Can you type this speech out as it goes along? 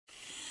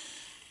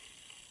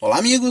Olá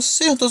amigos,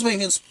 sejam todos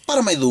bem-vindos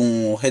para mais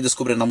um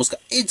Redescobrindo a Música,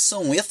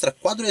 edição extra,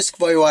 quadro esse que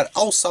vai ao ar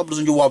aos sábados,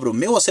 onde eu abro o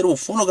meu acervo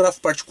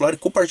fonográfico particular e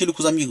compartilho com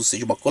os amigos,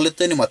 seja uma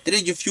coletânea, uma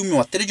trilha de filme,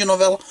 uma trilha de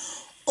novela,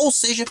 ou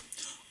seja,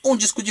 um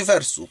disco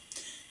diverso.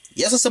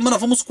 E essa semana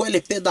vamos com o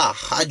LP da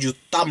Rádio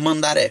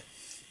Tamandaré.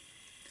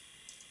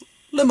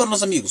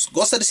 Lembrando, amigos,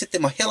 gosta desse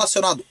tema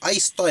relacionado à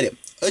história,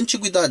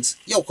 antiguidades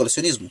e ao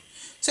colecionismo?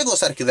 Se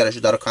gostar e quiser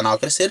ajudar o canal a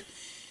crescer,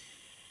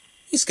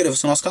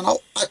 inscreva-se no nosso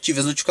canal,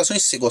 ative as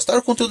notificações. Se gostar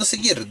do conteúdo a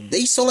seguir,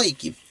 deixe seu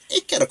like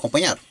e quer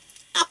acompanhar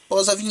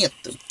após a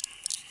vinheta.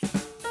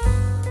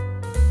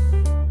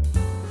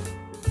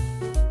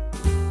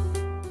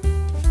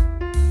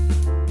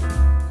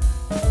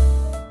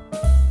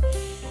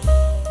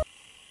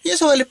 E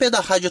esse é o LP da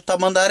Rádio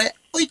Tamandaré,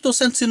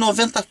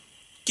 890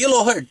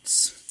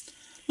 kHz,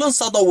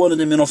 lançado ao ano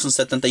de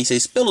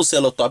 1976 pelo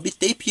selo Top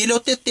Tape, e ele é o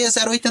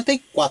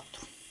TT-084.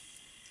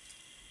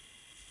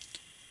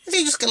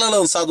 Esse disco é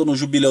lançado no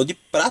Jubileu de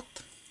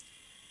Prata,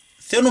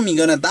 se eu não me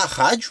engano é da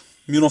rádio,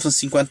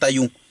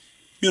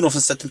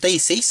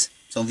 1951-1976,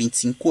 são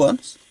 25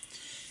 anos,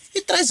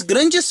 e traz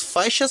grandes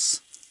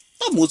faixas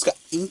da música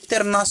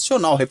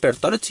internacional. O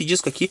repertório desse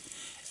disco aqui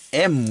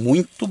é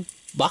muito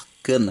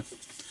bacana.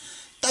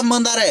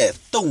 Tamandaré,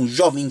 tão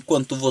jovem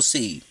quanto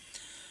você.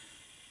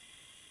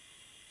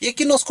 E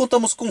aqui nós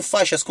contamos com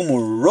faixas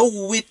como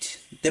Roll With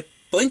The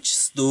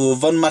Punches, do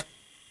Van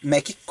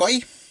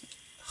McCrae,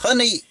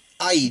 Honey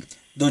Eye,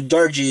 do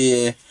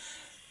George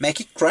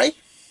McCrae,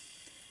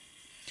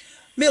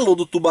 Melô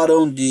do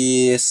Tubarão,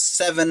 de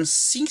Seven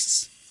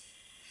Seas,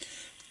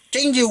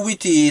 Change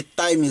With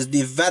Times,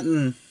 de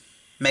Van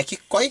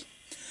McCrae,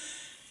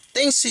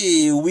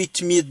 Dance With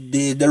Me,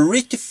 de The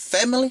Rich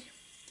Family,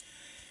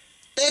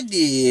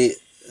 Teddy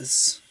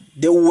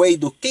The Way,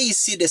 do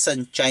Khz The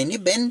Sunshine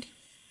Band,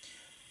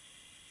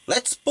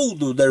 Let's Pull,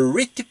 do The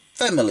Rich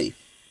Family,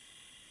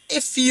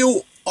 If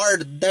You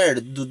Are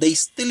There, do The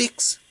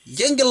Stilix,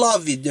 Young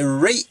Love, de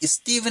Ray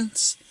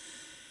Stevens,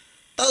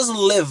 Does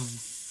Live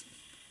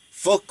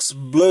Fox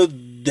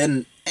Blood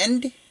and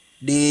End,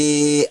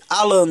 de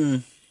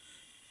Alan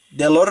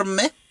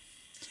Delorme,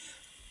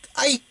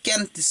 I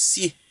Can't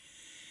See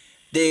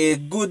The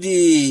Good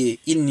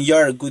In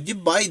Your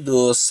Goodbye,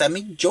 do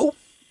Sammy Joe,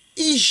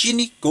 e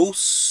Ginny Goes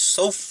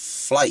So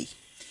Fly,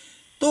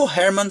 do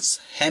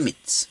Herman's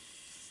Hermits.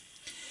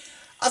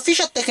 A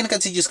ficha técnica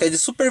desse disco é de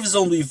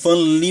supervisão do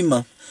Ivan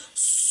Lima,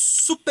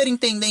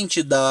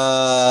 superintendente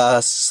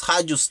das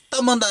rádios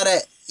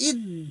Tamandaré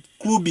e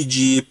Clube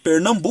de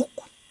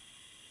Pernambuco.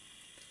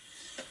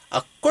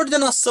 A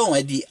coordenação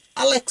é de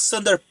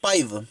Alexander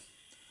Paiva.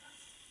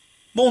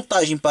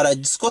 Montagem para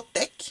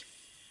discoteque.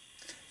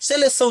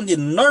 Seleção de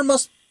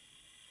Normas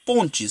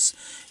Pontes,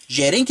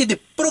 gerente de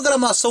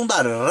programação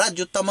da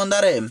Rádio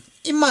Tamandaré,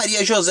 e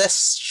Maria José,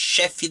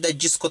 chefe da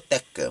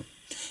discoteca.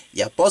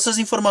 E após as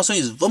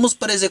informações, vamos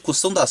para a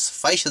execução das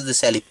faixas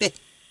desse LP.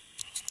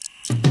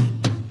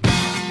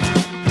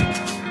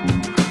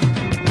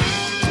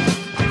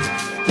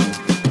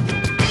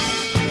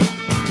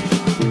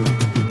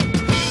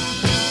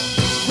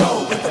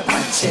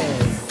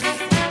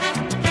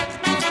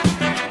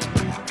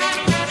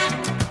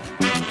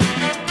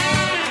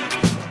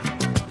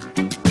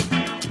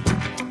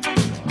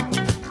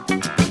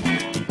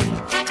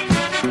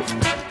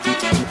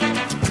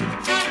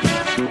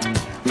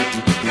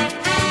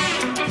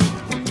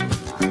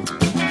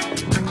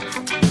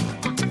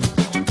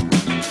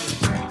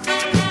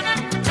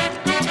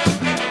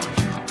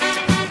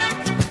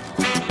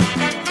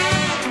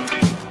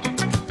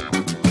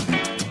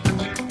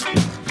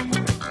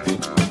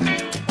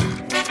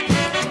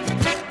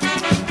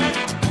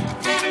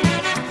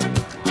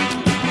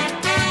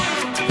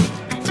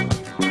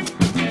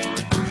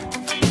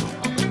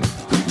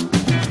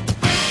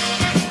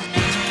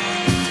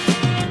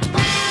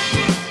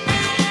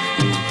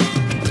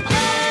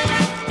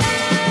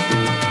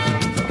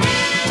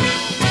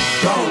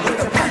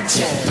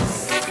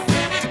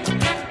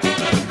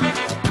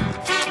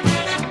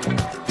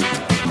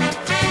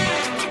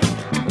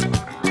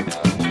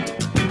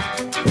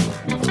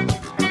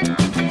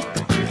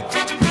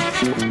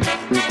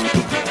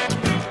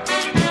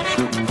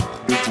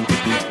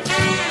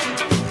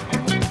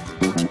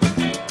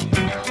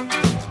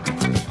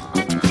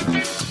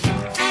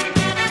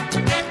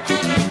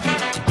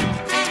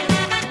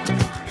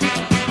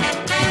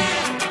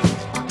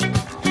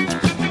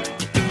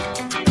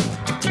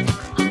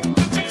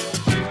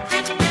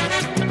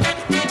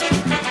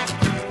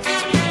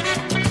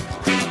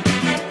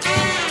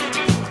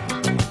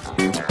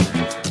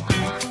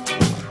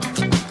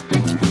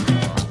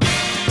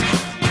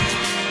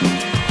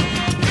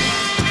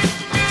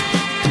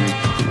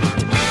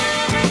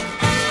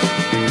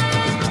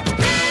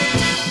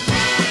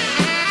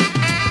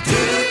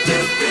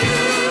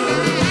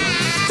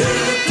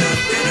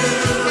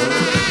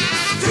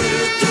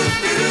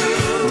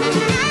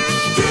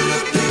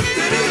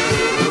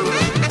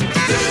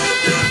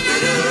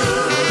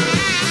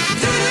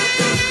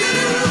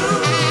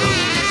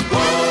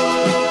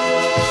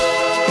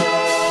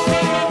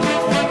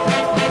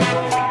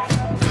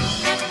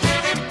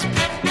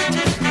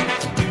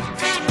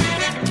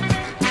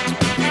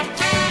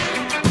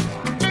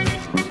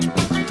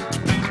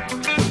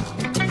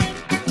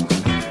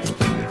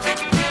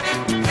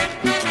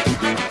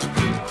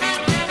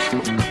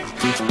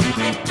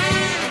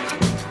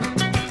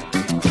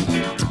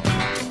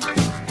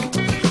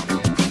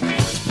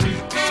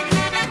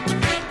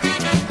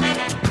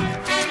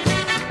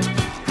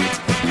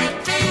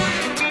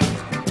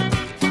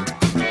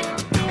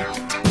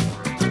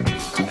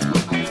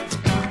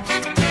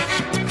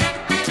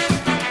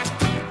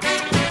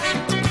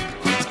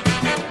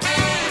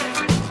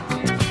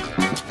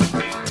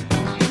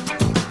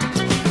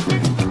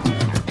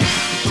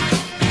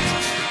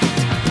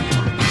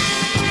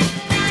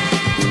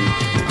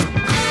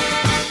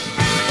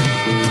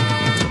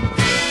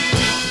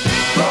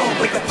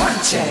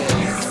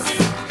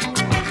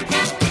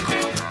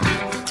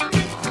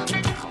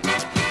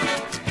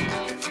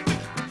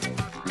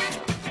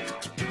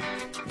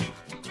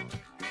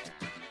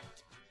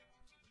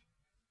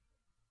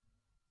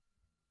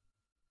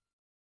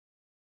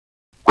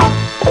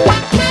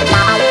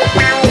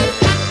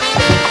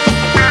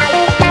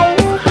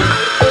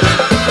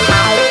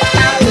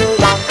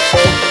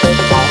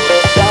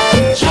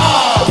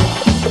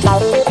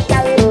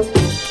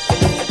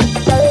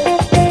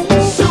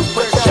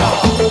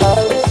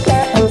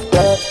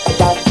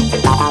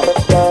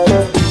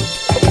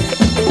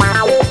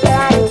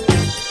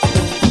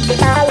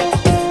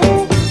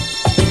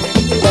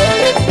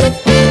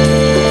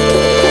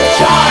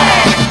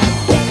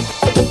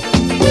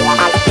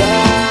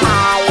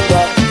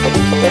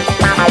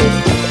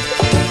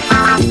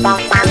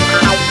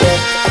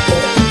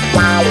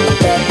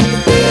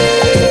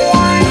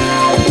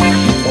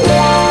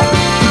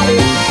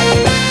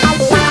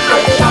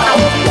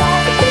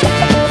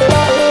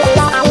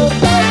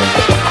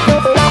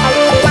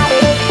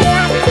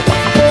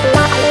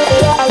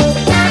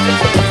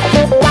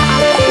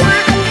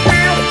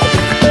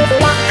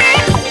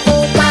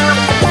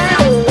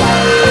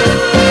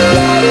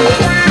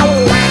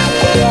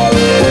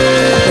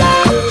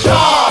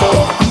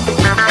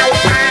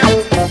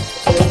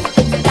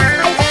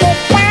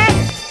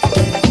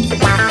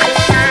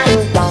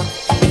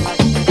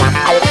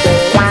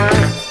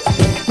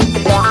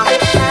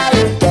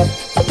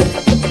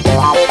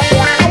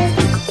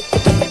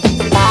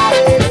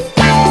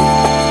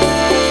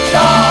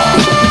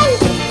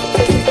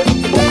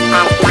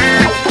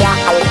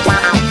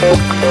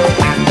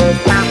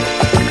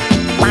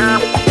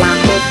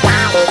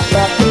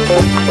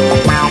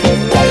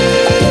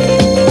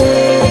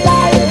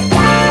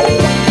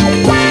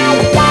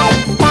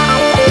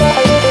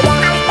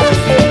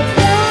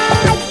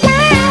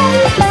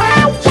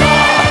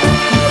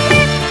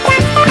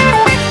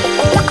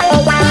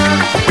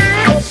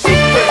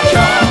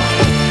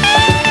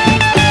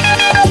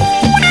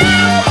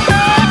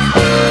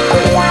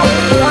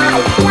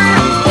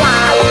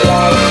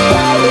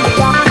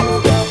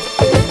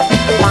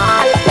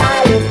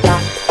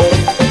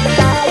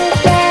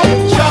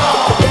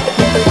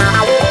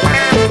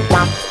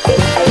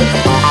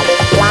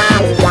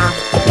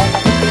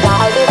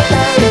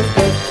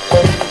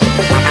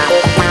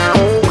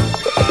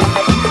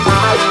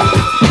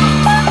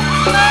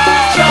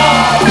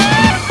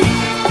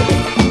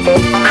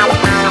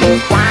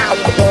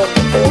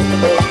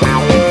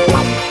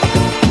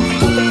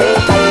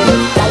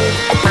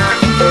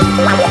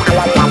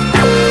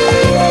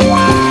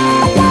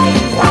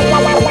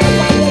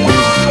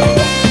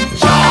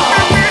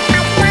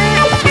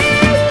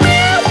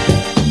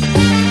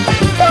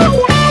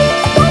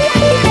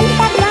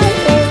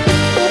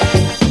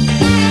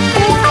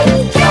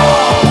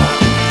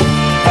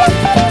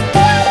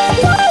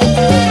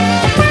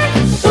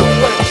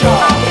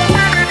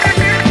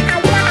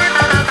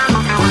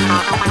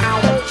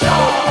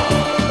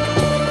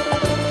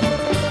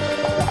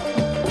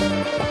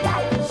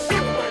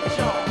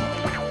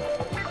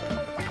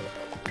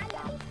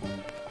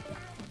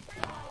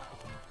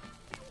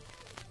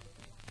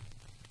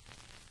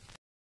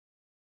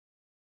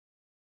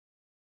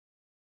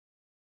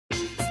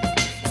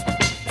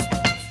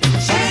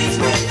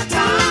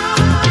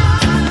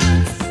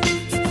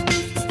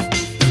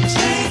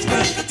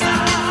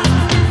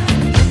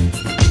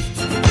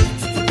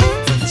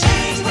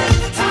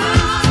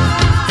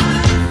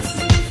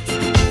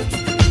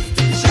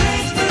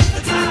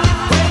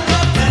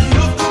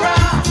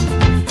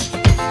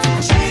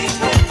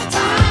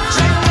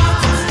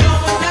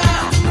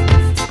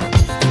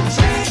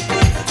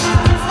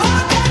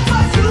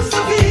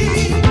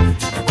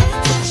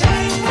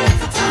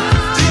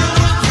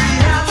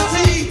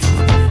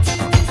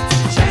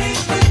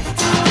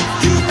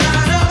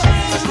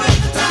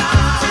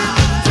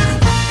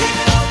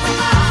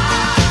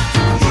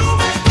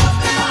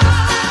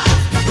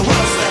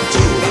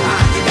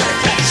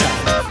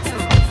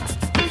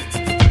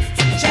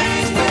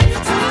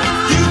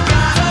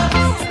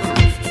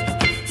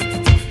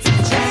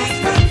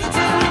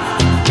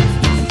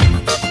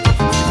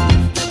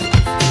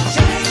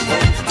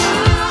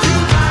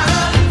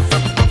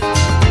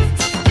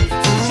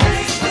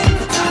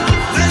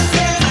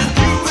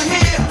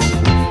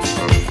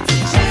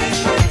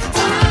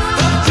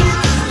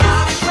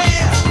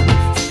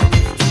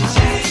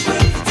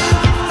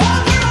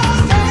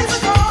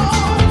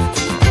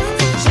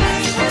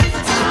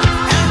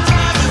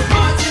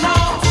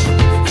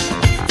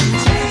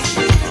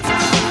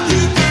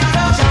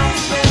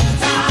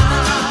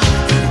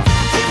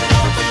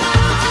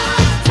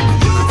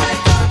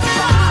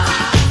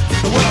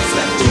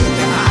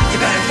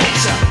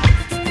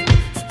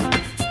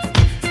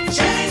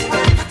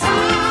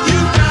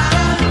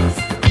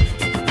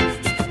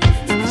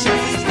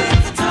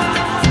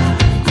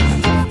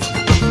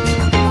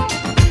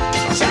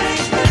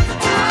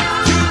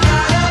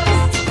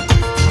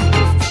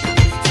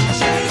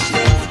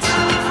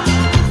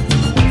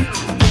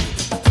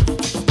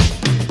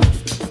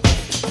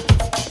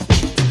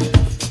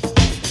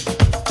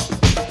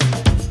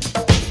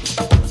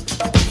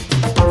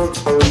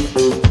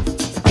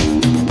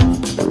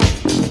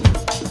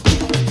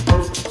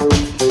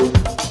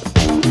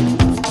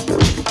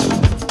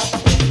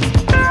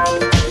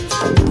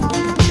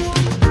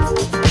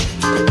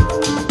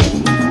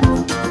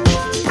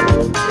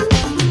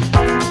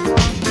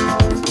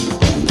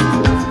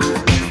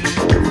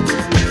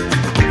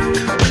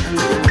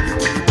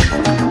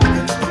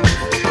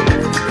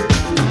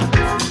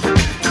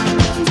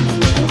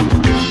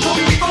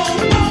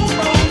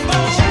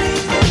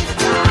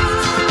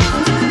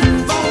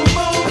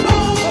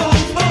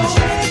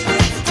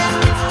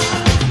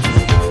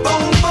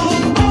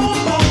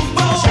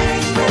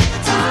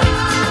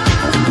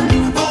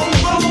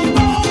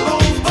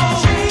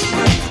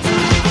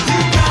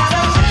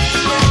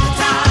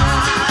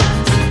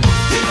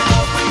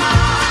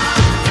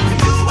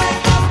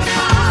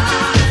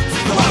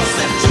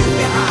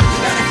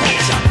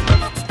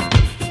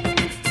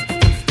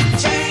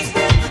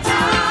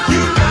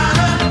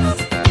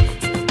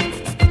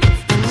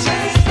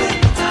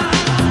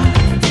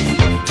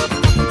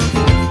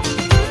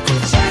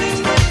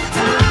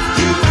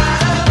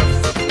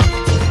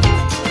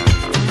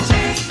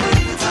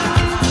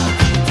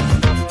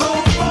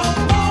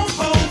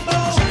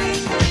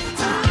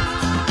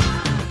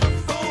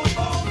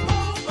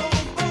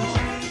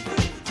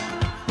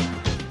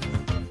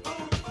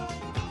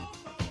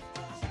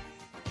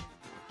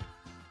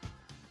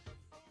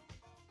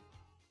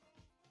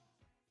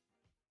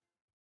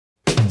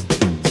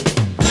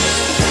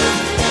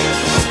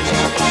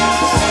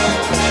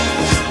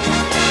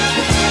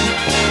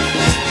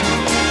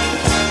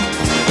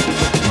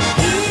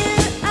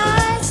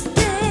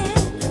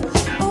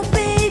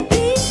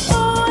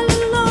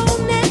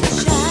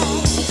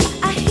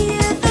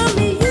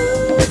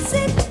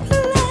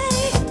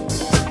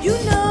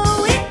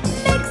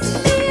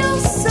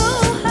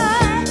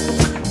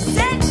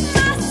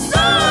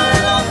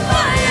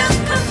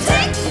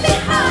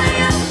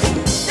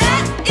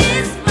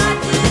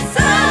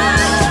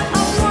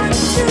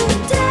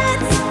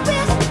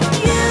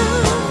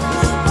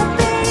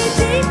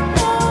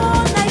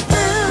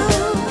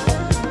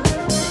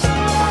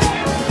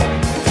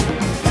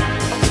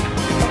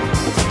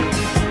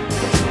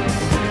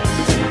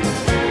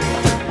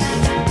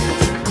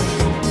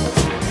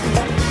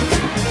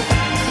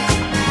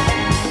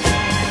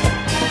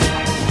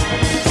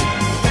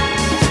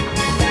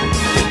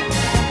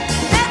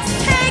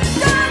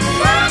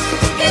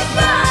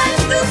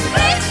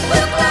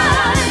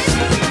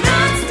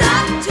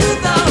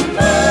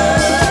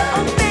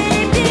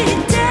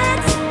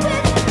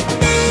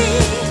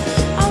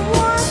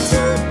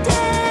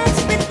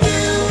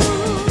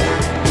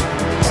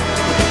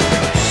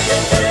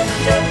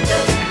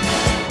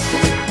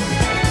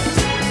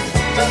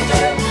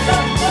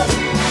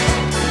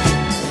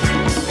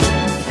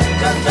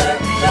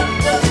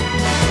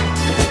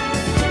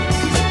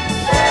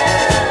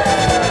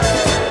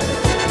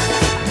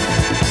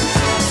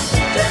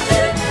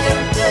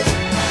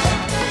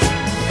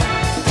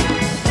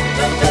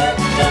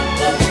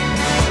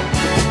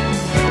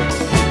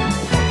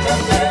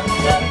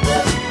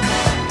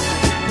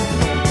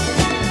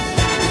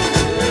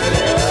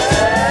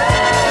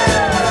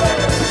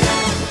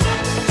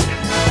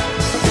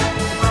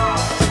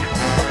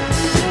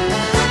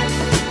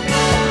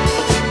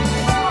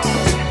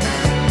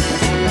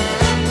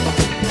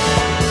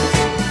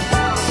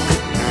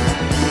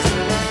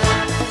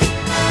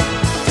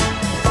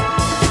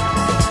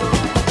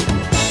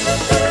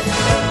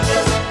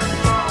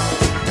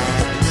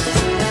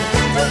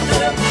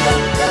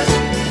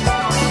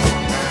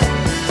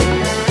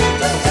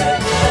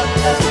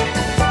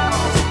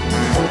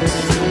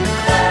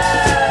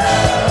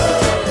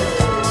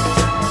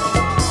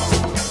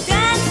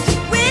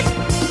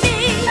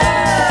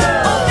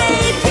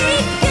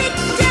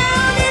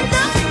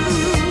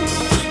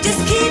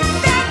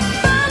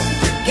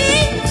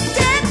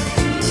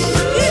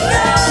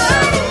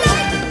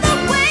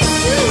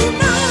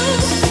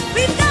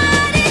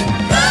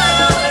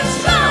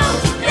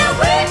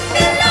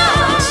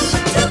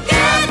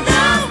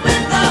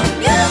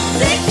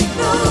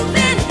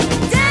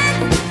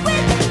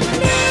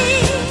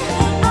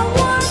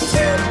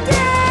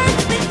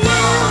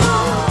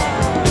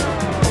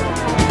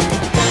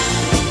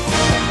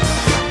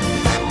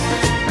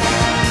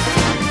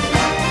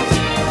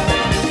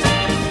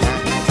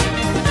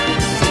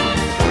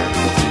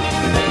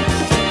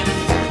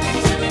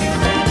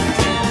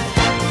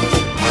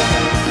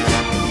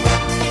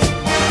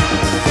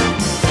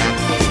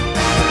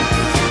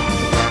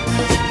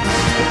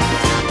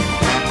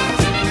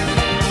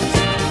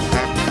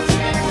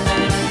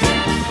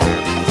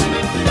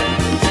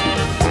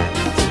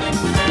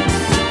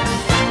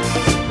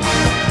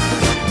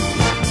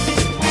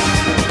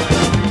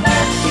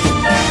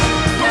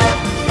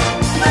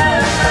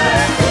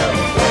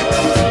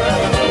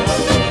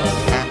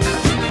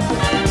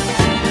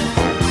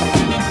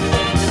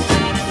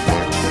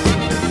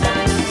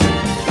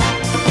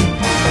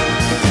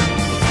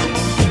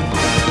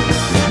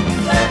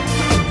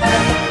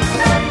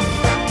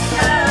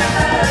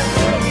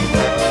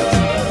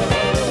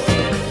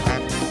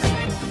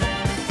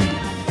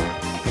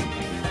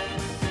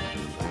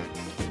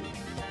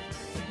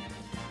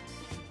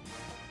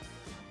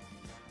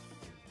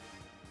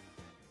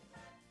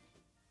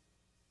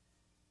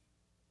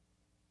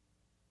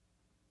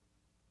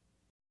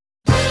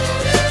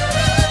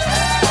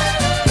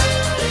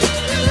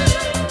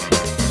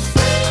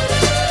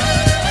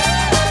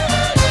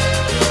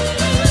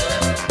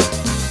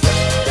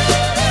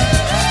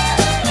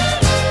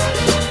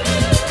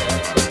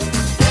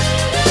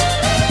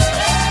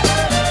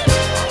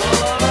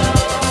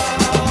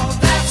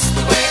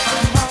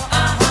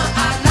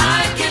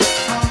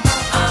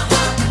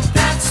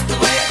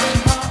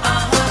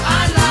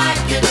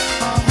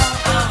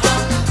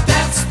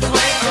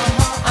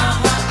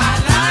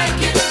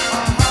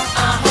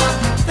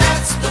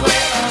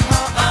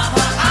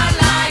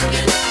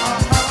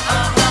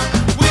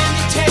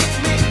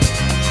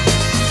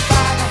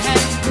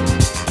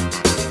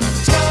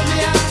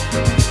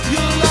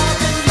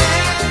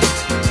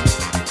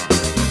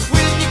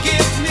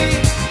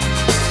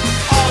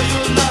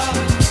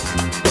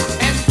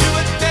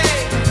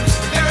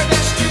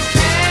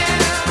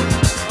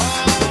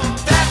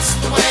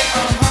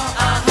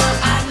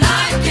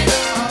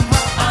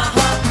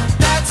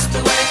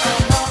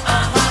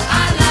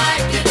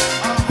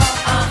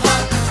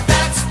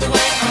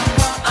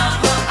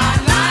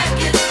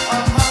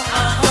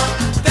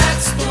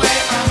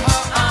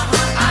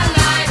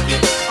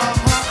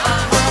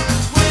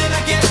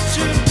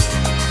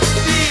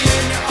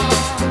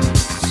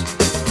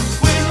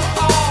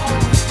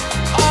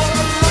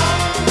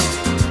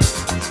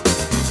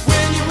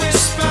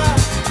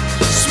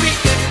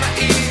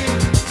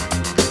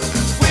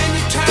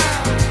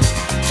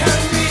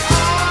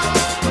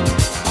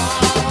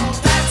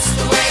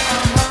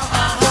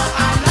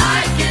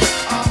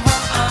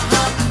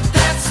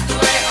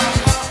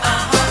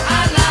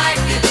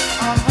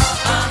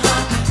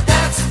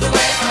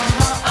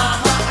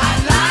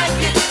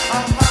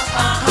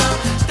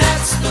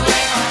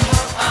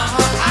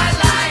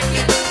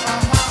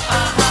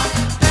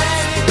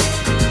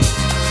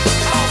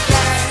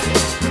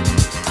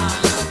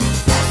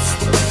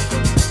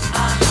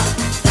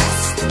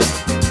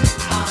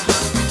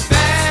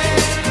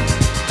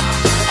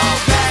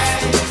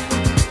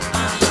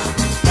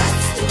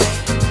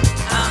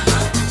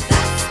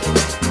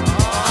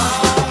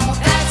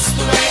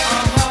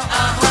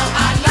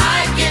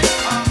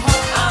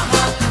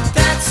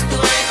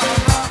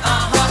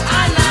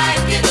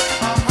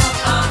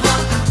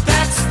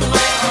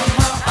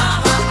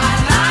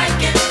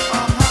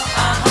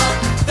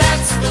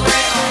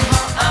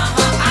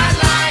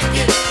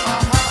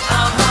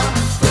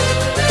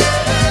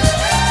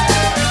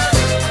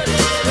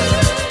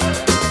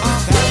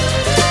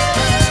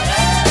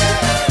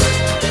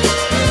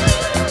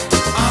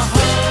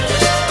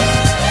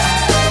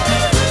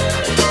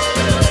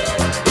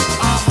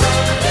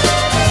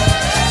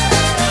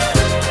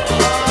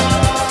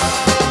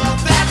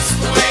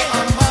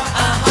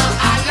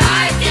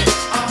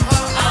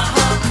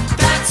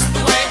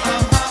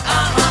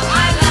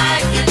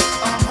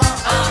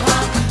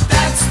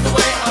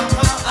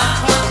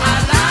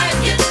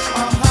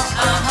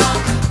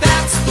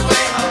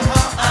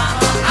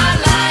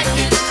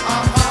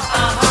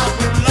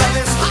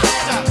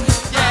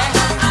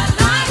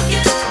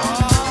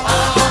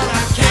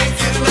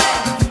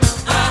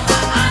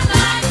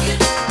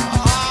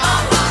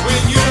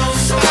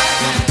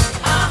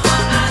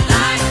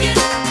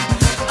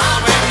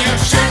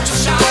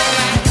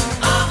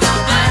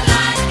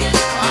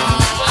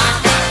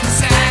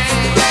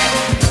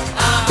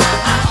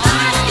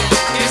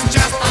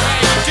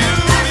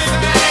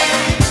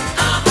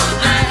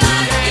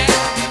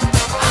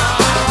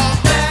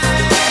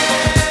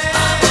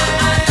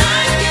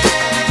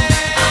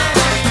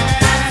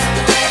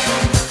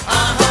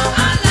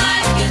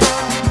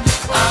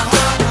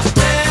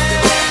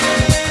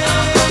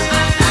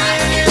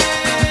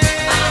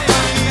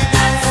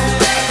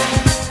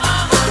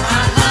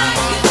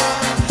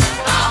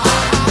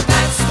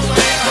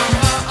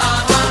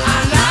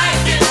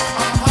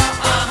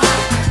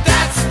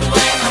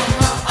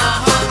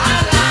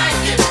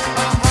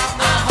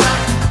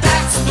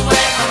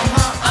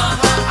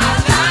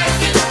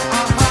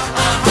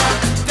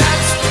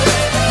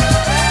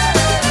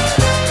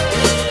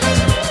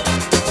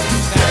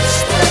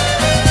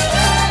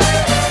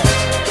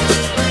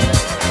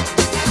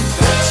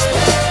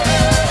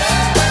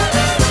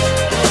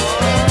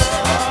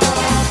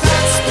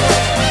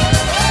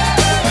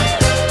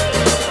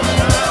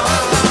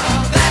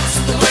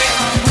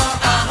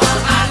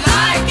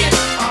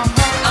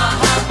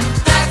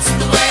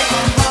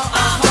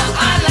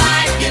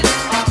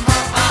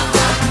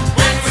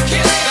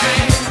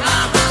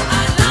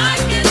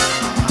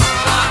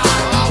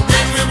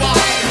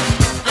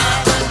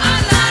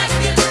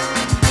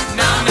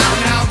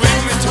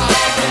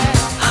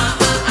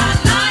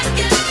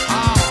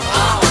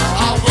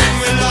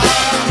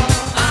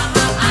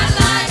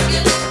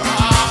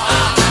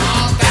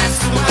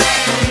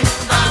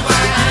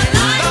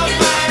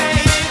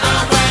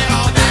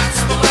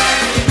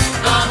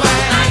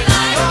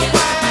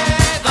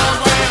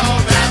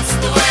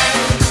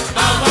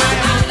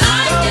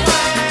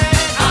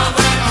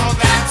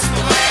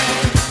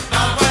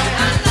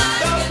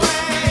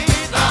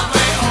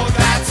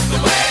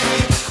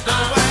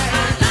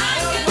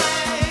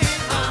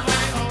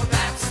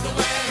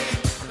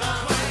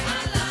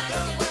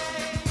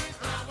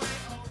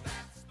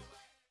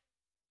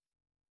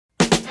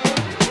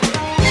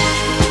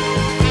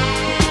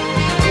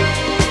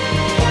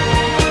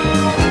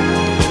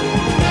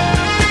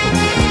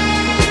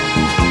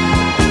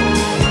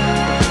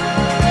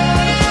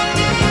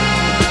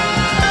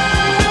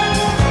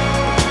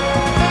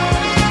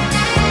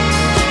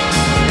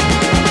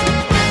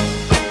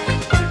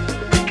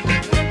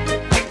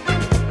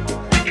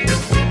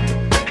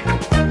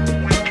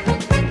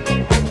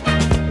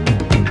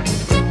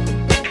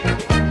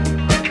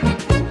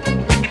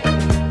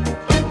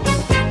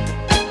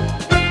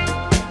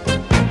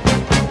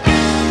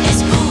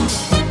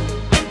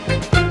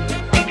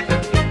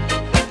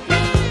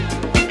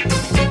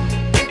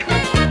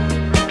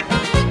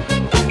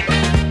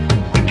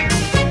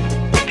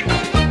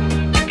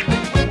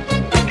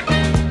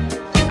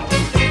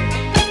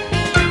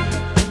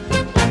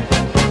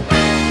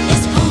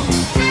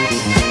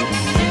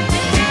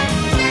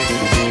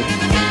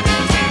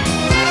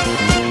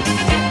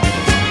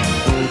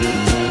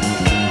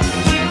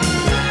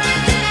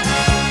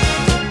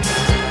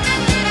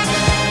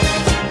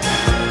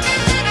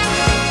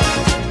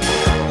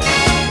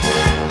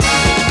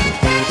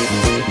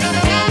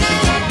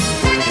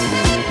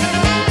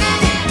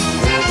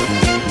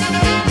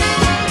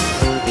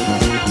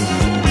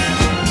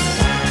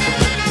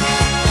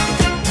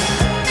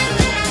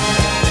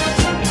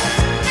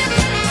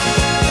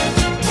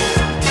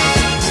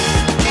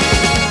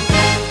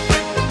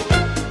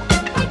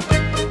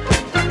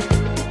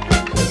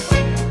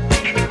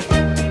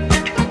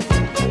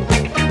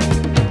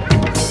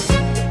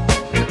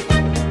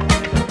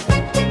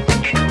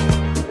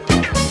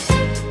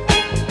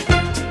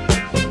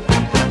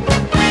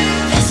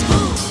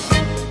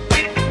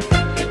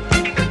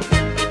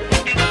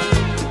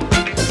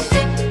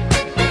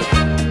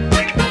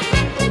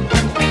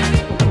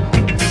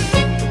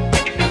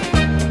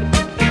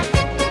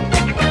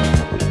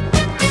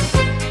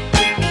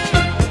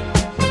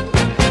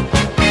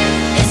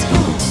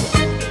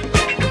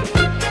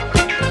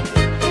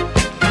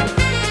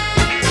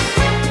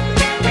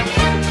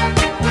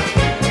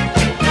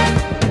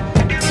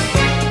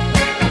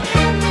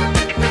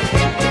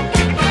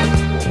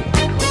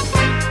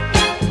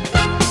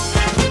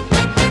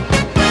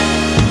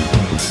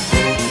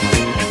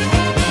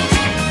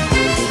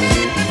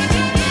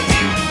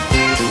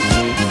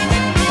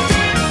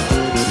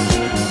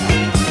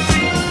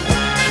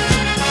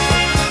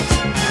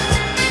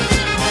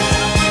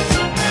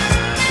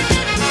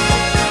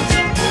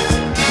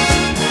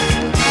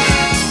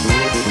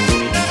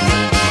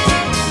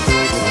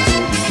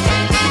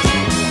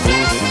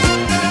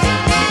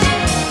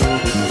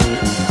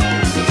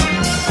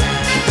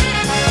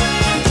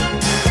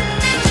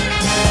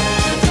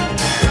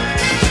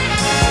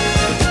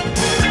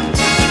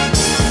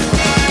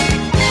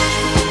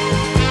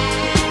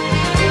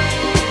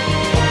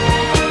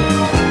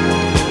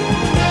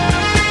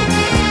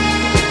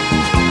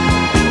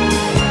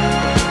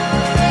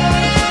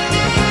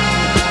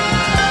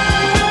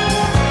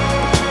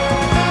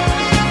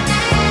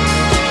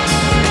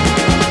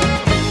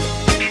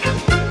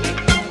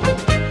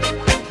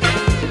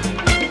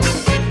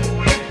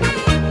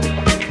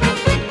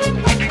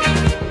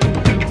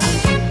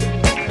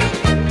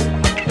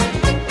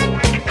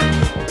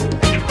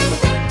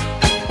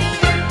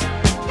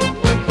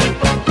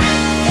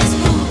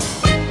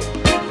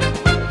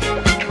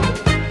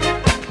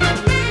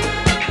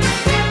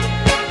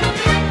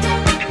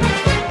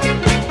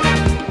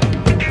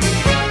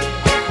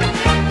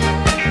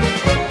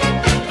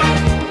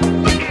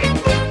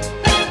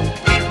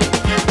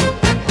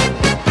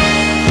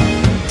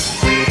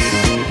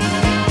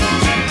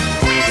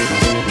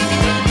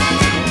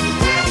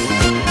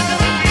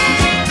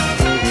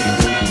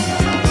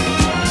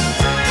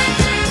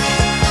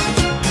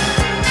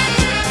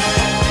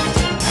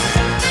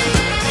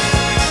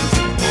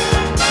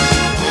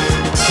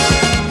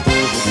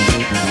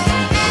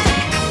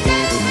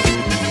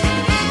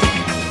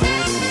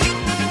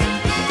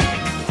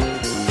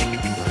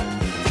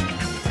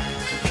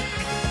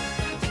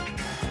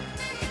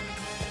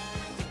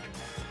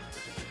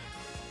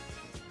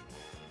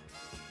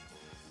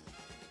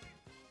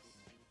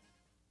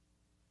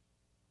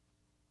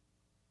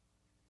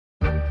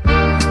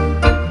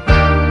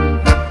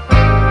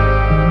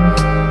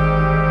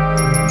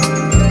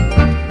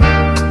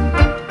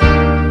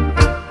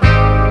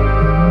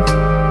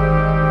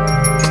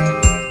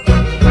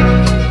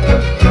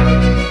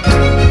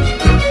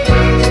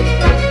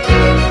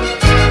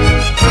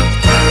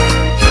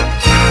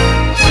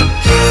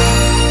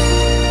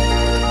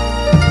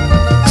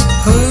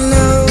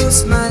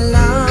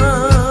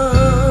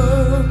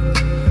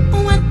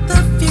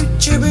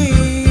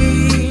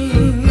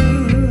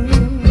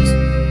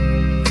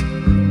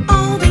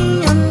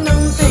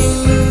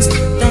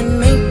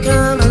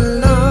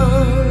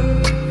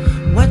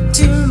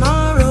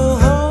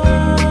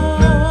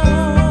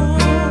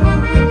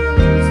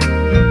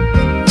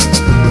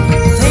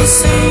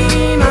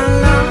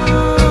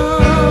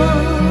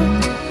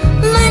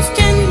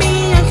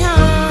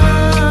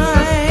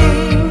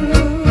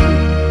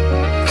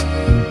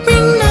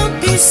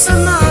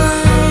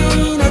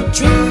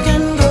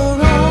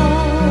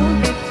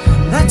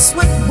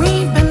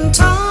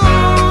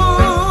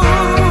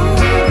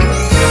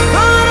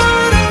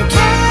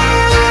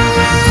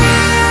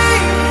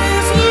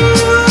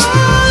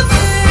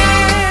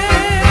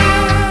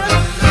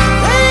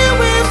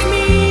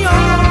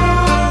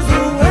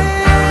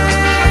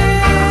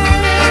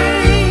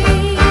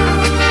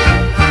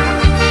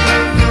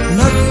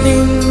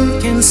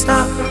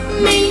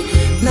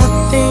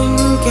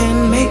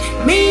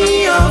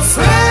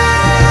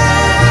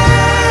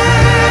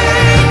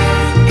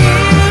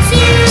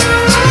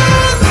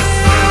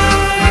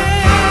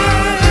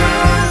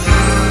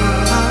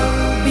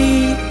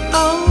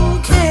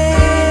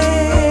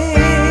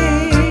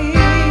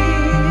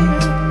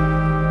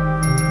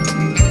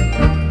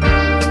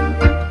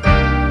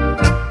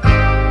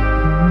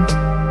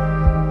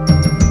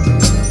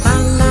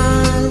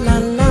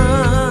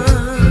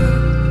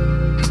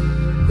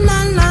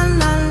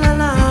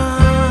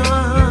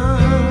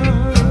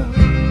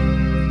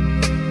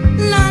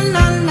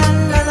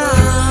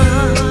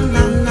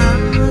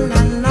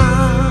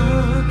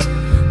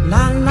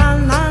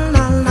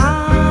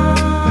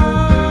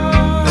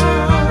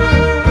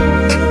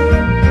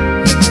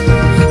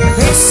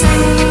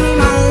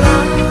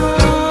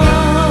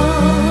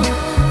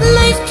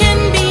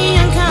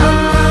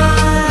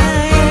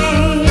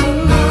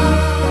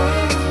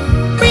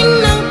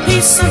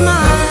 peace of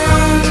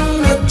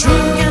mind, a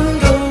drink and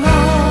go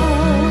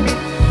home.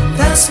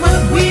 That's what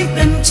we've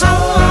been told.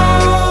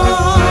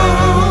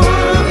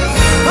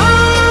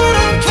 But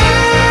I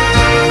care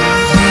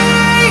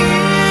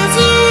if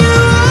you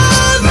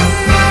are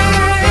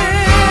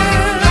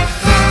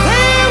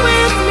there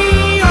with me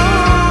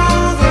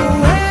all the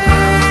way.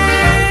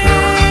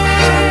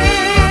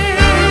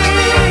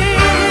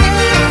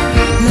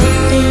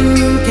 Nothing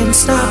can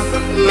stop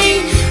me,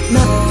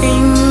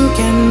 nothing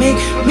can make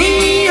me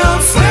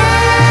afraid.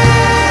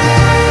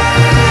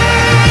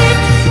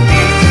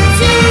 If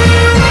you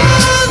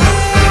are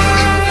there,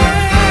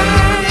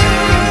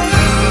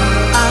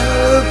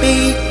 I'll be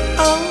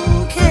okay.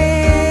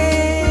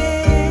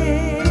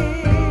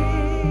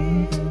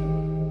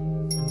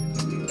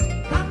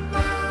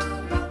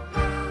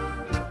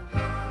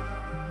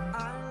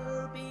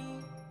 I'll be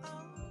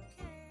okay.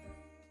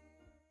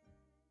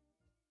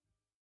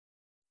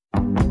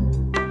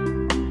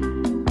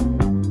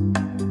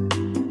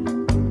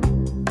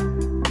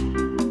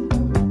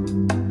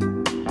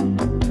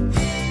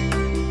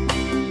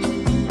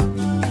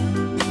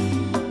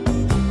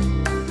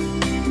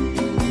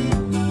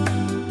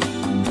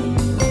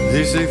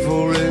 They say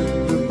for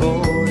every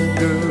boy and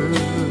girl,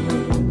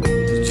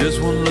 there's just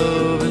one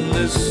love in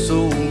this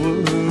whole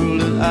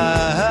world, and I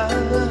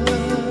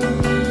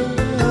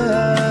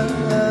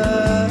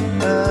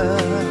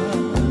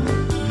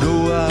know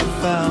I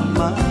found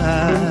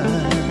mine.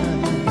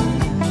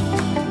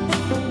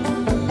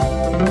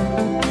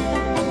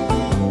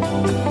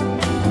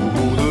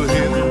 Oh, the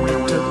heavenly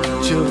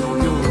touch of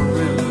your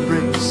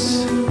embrace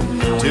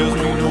tells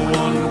me no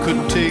one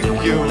could take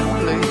your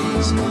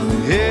place.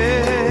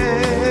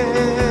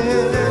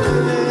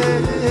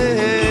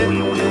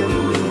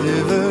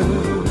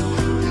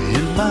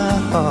 In my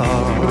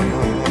heart,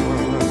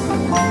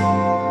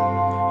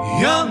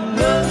 young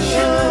love,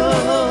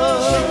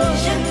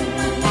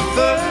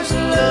 first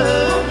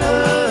love,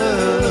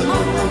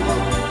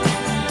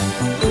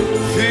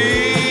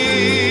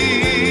 feel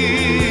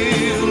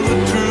the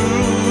true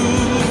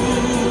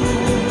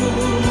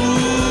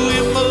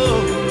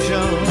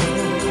emotion.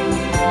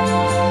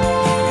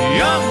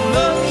 Young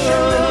love,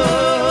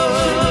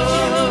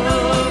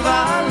 I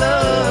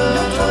love,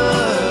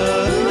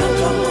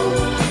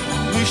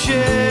 we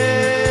share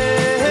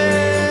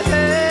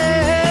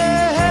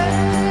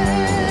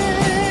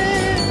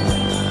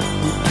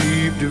with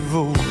deep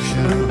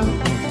devotion.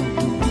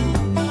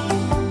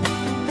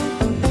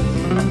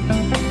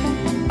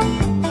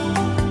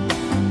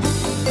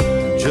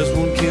 Just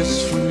one kiss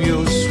from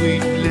your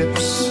sweet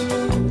lips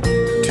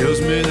tells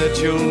me that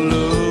your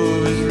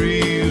love is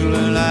real,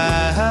 and I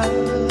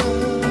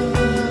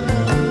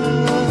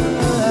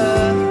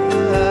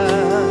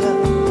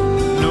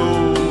know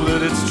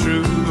that it's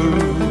true.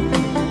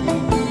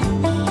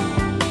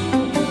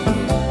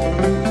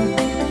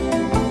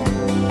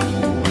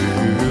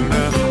 Well,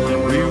 now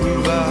we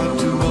will vow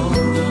to one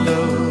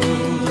love.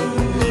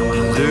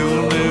 There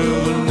will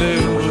never,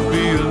 never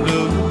be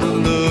another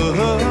love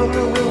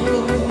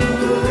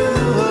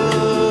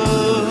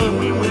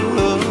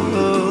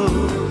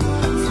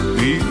for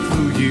me,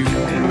 for you.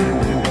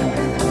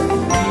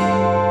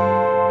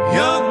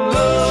 Young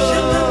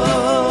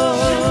love,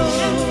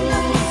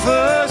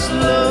 first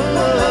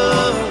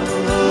love,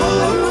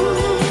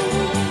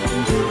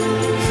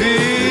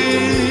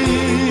 feel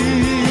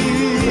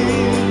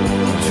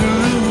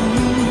true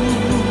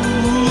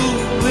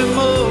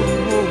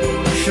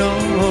emotion.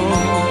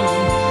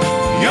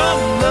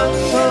 Young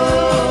love,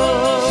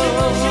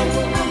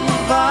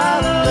 I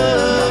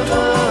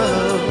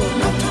love,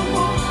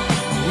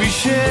 we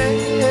share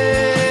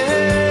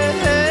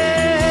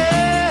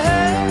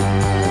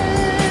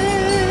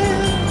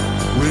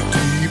with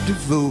deep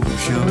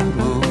devotion.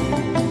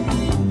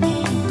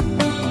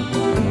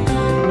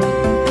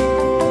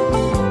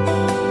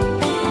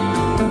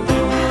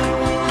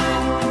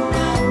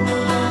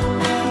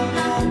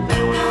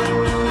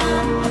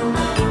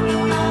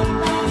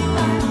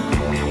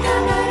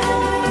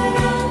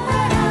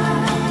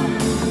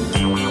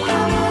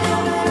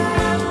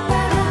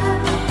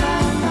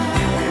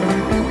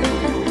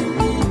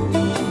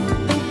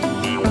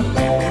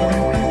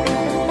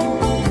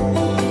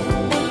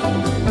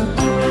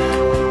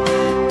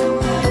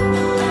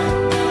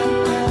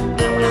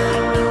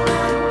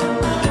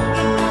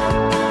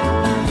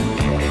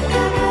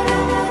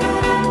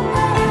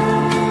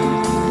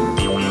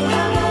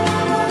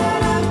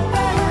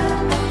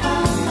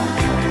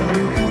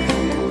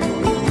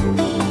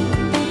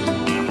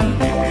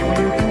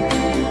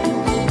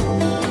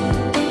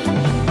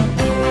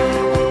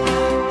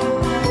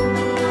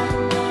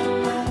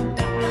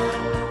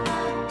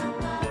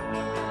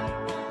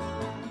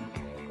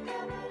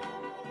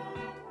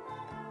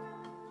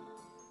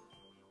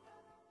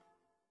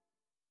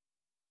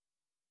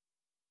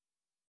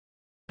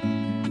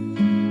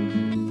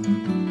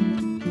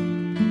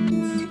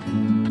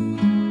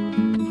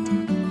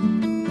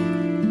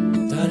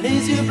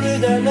 Les yeux bleus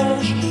d'un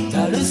ange,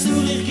 t'as le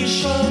sourire qui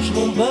change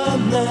mon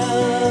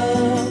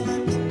bonheur.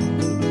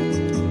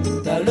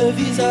 T'as T'as le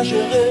visage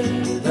heureux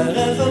d'un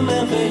rêve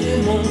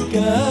merveilleux, mon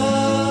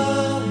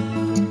cœur.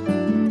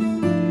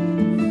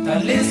 T'as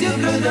les yeux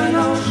bleus d'un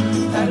ange,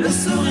 t'as le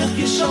sourire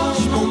qui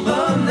change mon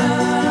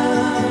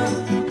bonheur.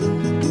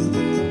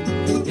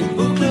 Des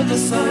boucles de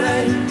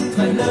soleil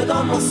traînent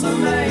dans mon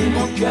sommeil,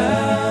 mon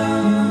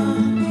cœur.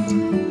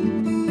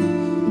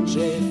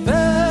 J'ai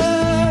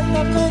fait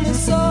ta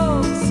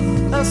connaissance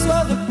un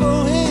soir de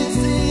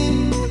poésie,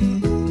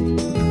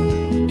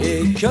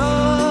 et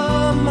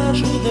comme un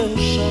jour de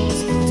chance,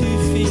 tu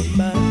fis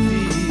ma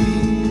vie.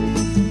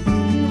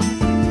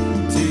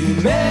 Tu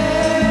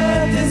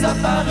m'es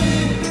désapparu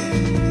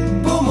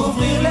pour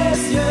m'ouvrir les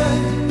yeux.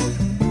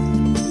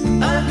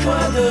 Un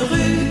coin de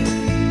rue,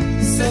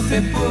 c'est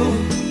fait pour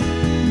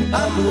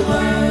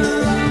amoureux.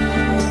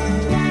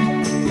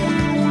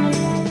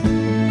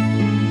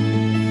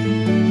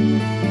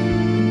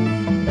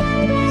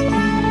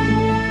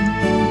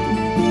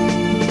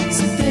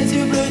 C'est tes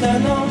yeux bleus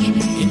d'un ange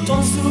et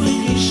ton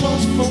sourire qui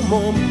change pour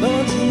mon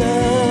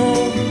bonheur.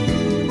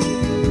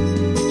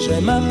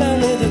 J'aime à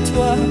parler de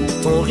toi,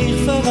 ton rire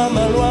fera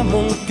ma loi,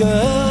 mon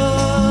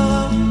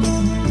cœur.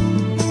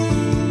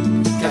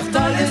 Car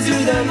t'as les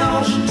yeux d'un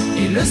ange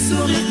et le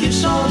sourire qui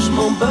change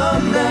mon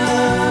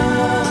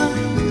bonheur.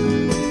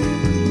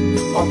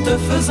 En te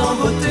faisant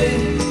beauté,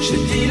 je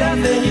dis la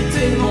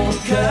vérité, mon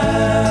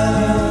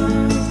cœur.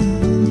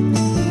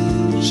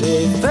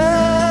 J'ai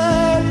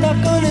fait ta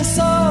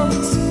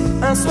connaissance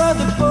un soir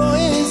de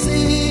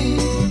poésie,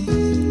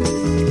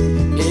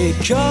 et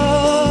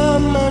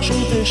comme un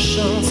jour de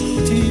chance,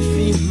 tu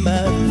fis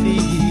ma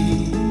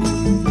vie.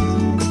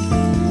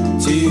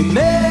 Tu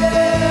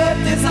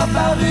m'es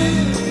désapparu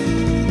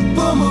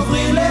pour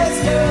m'ouvrir les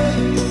yeux.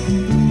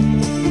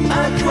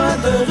 Un coin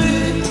de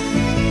rue,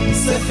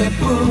 c'est fait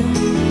pour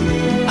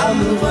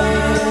amoureux.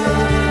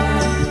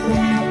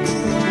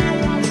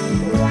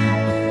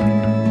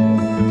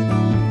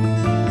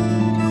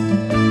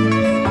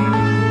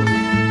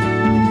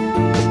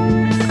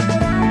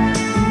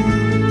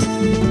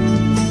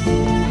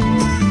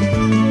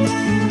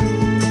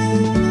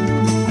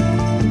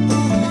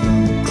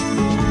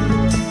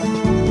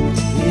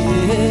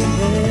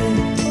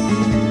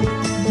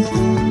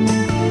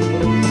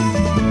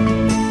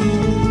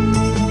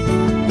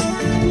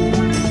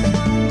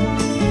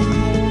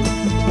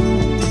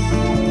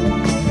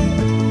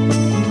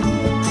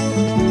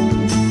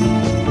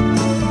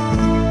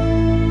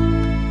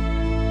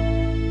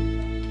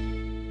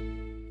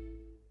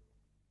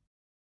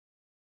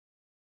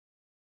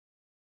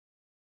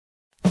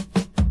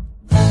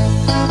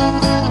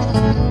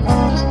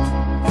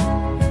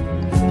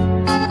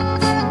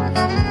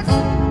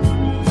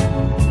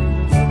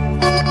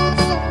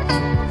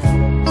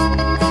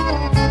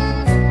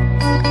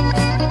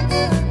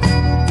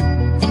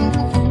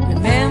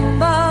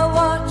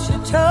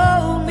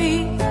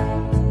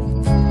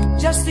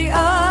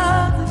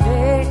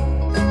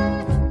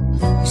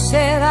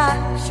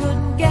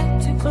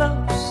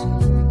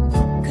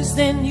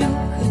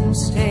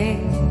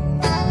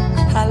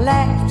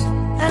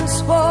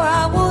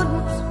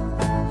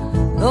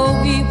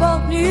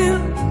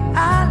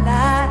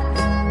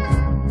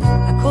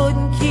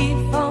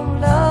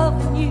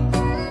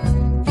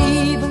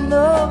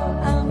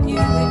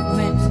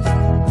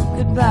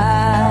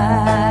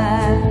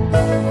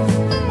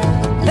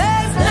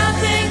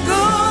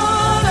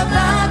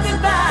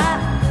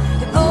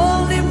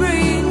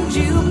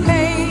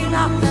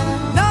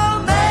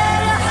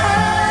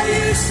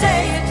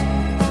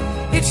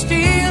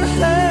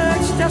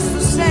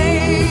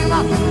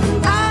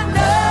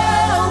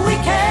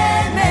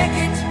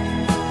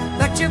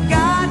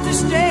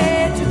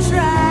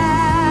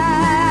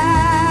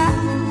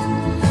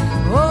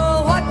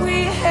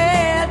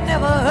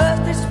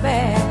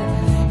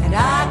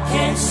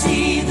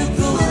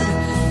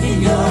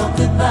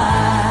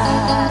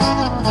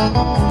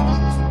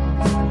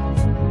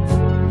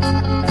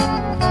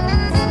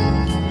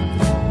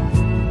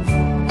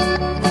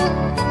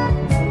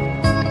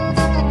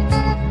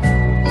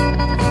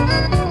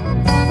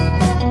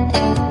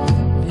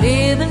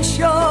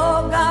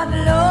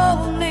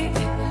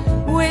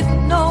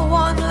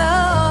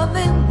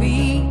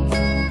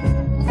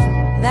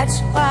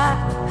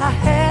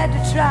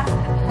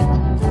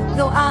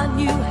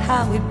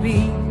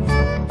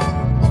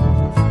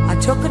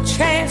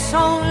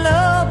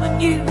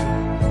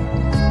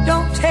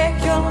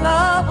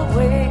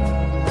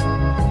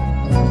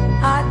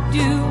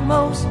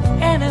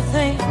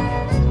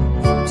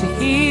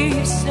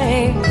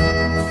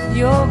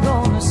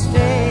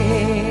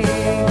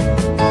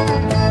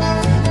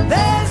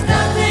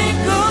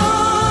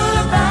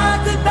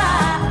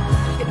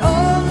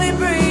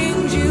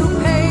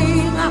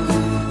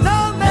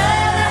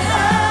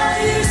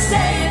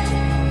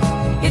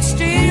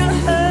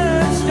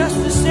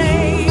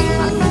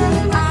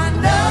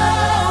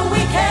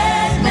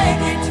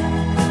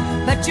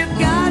 You've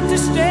got to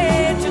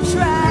stay.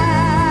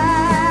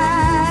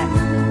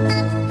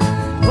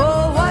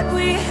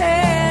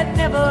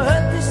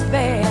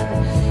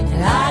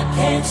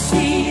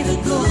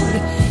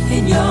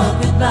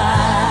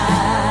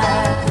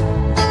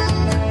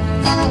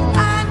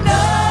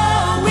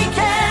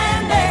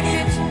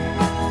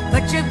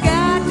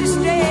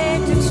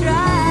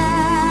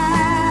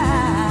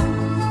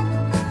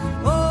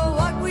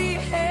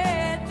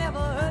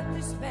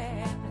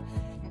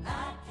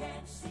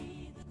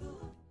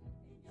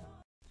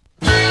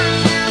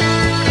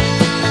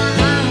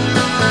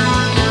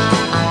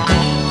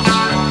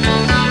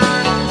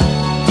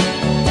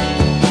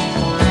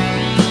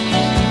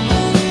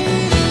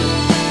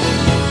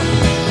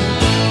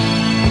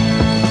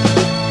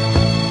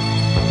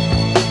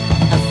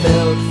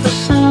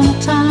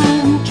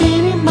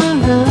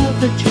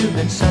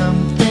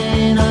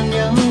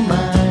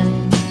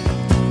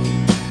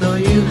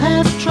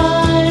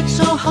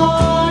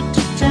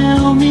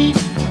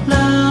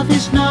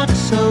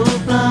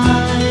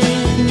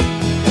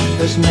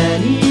 There's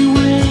many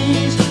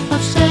ways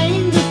of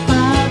saying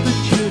goodbye, but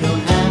you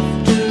don't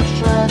have to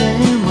try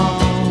them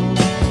all.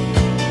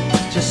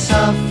 Just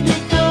softly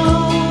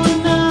go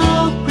and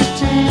I'll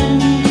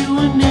pretend you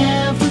were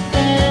never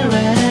there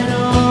at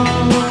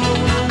all.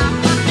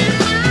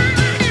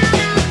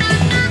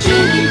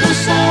 Ginny, go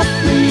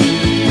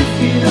softly if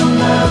you don't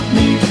love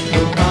me,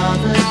 don't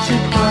bother to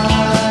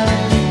cry.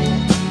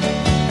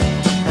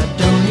 I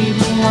don't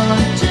even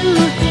want to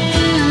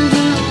hear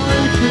the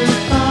word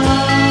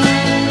goodbye.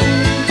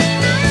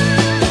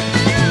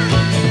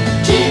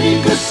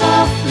 Ginny, go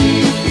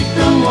softly if you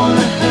don't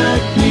wanna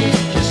hurt me,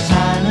 just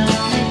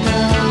silently go.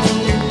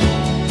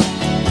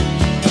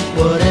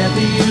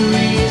 Whatever your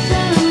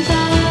reasons, I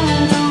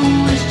don't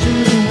wish to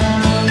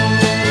know.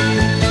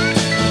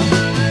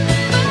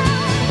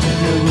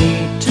 No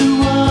need to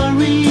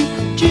worry,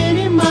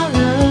 Ginny, my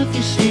love,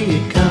 you see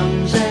it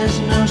comes as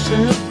no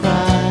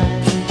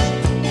surprise.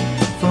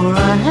 For I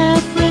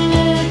have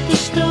read the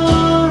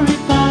story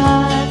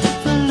by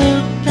the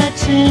look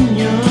that's in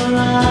your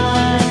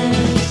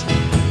eyes.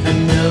 I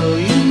know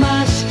you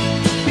must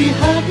be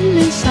hurting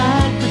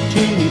inside, but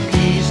Ginny,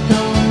 please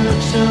don't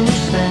look so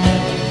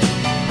sad.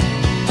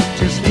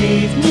 Just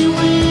leave me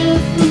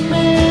with the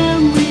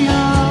memory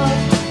of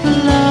the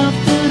love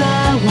that I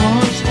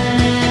once had.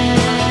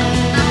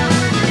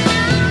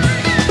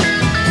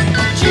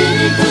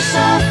 Ginny, go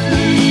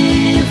softly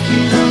if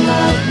you don't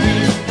love me,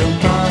 don't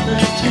bother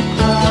to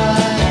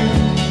cry.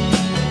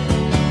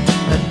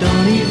 I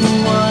don't even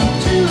want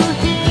to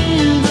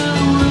hear the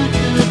word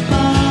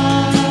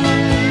goodbye.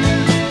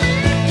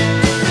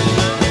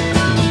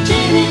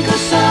 Ginny, go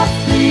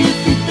softly if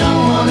you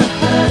don't wanna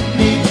hurt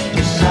me,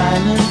 just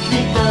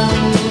silently go.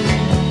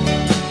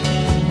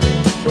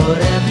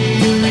 Whatever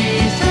your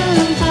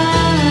reasons, I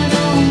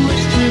don't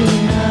wish to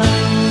know.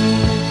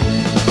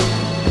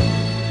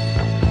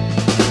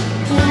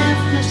 If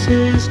this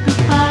is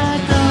goodbye,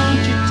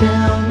 don't you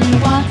tell me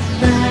what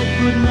that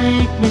would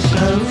make me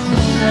so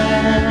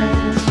sad.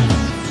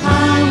 I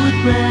would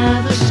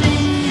rather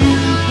see you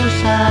go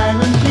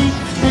silently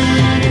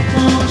than it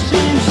won't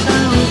seem so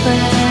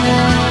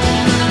bad.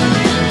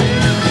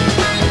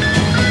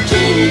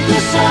 Ginny, go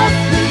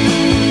softly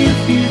if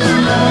you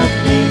don't love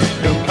me,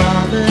 don't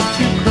bother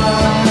to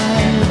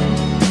cry.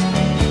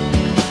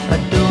 I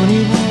don't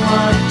even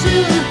want to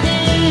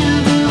hear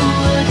the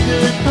word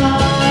goodbye.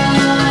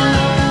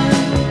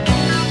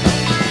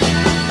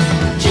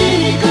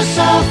 Ginny, go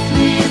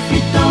softly if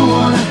you don't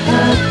wanna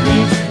hurt me,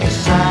 just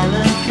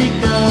silently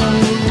go.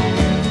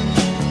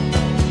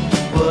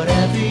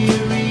 Whatever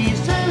your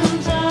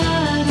reasons, I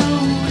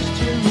don't wish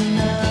to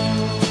know.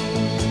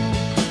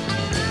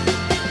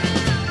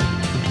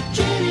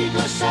 Ginny,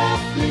 go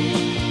softly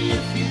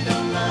if you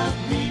don't love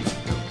me,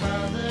 don't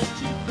bother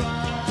to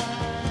cry.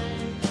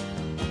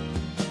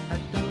 I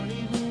don't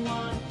even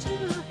want to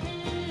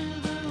hear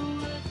the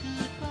word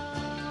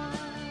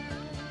goodbye.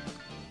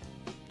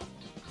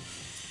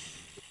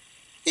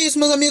 Isso,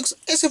 meus amigos,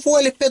 esse foi o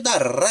LP da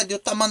Rádio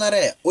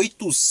Tamandaré,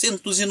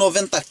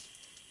 890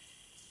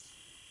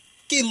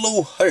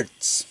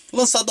 kHz,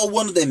 lançado ao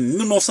ano de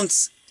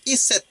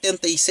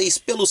 1976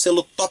 pelo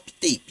selo Top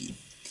Tape.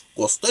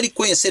 Gostou de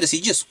conhecer esse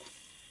disco?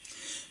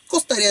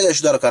 Gostaria de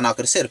ajudar o canal a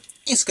crescer?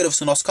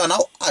 Inscreva-se no nosso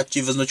canal,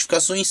 ative as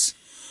notificações,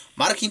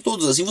 marquem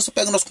todos, assim você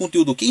pega nosso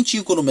conteúdo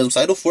quentinho quando mesmo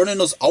sai do forno e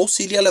nos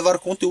auxilia a levar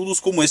conteúdos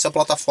como esse à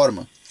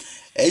plataforma.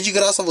 É de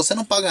graça, você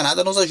não paga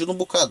nada, nos ajuda um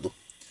bocado.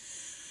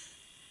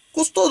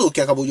 Gostou do que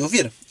acabou de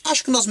ouvir?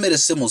 Acho que nós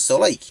merecemos seu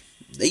like.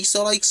 Deixe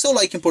seu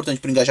like é importante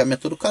para o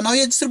engajamento do canal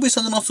e a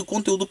distribuição do nosso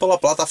conteúdo pela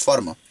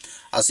plataforma.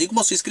 Assim como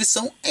a sua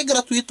inscrição é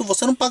gratuito,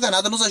 você não paga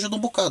nada, nos ajuda um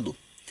bocado.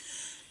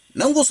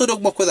 Não gostou de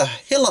alguma coisa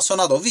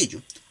relacionada ao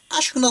vídeo?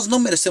 Acho que nós não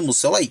merecemos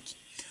seu like.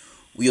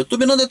 O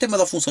YouTube não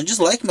determina a função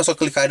dislike, mas só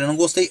clicar em não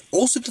gostei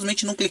ou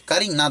simplesmente não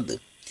clicar em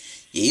nada.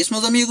 E é isso,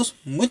 meus amigos.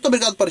 Muito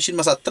obrigado por assistir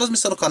mais a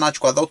transmissão do canal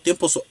de Quadrar o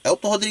Tempo. Eu sou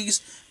Elton Rodrigues.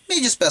 Me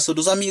despeço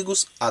dos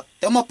amigos.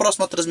 Até uma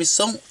próxima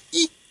transmissão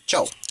e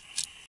tchau.